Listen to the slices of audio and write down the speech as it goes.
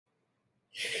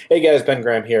Hey guys, Ben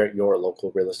Graham here, your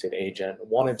local real estate agent.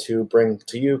 Wanted to bring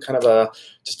to you kind of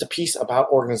just a piece about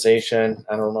organization.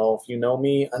 I don't know if you know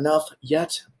me enough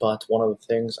yet, but one of the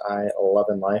things I love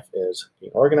in life is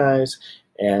being organized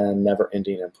and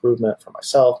never-ending improvement for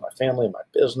myself, my family, my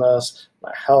business,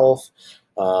 my health,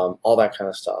 all that kind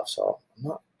of stuff. So I'm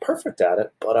not perfect at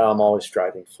it, but I'm always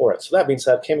striving for it. So that being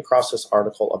said, came across this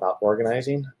article about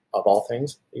organizing, of all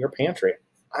things, your pantry.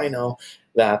 I know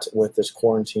that with this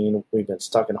quarantine, we've been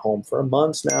stuck at home for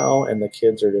months now, and the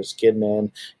kids are just getting in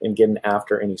and getting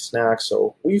after any snacks.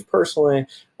 So we've personally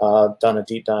done a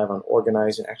deep dive on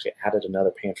organizing, actually added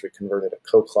another pantry, converted a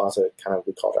coat closet, kind of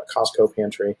we call it a Costco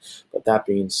pantry. But that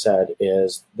being said,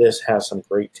 is this has some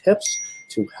great tips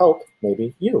to help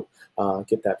maybe you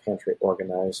get that pantry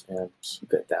organized and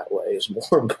keep it that way is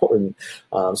more important.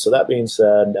 So that being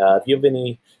said, if you have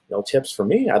any tips for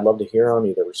me, I'd love to hear them.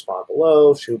 Either respond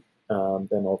below, shoot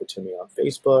them over to me on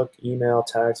Facebook, email,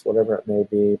 text, whatever it may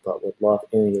be, but would love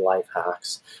any life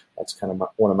hacks. That's kind of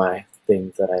one of my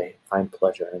things that I find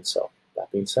pleasure in. So that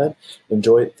being said,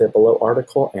 enjoy the below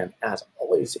article. And as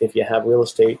always, if you have real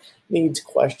estate needs,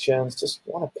 questions, just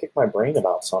want to pick my brain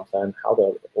about something, how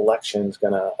the election is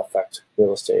going to affect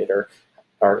real estate, or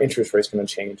our interest rates going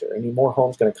to change, or any more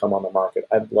homes going to come on the market,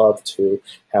 I'd love to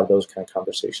have those kind of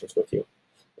conversations with you.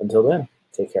 Until then,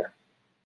 take care.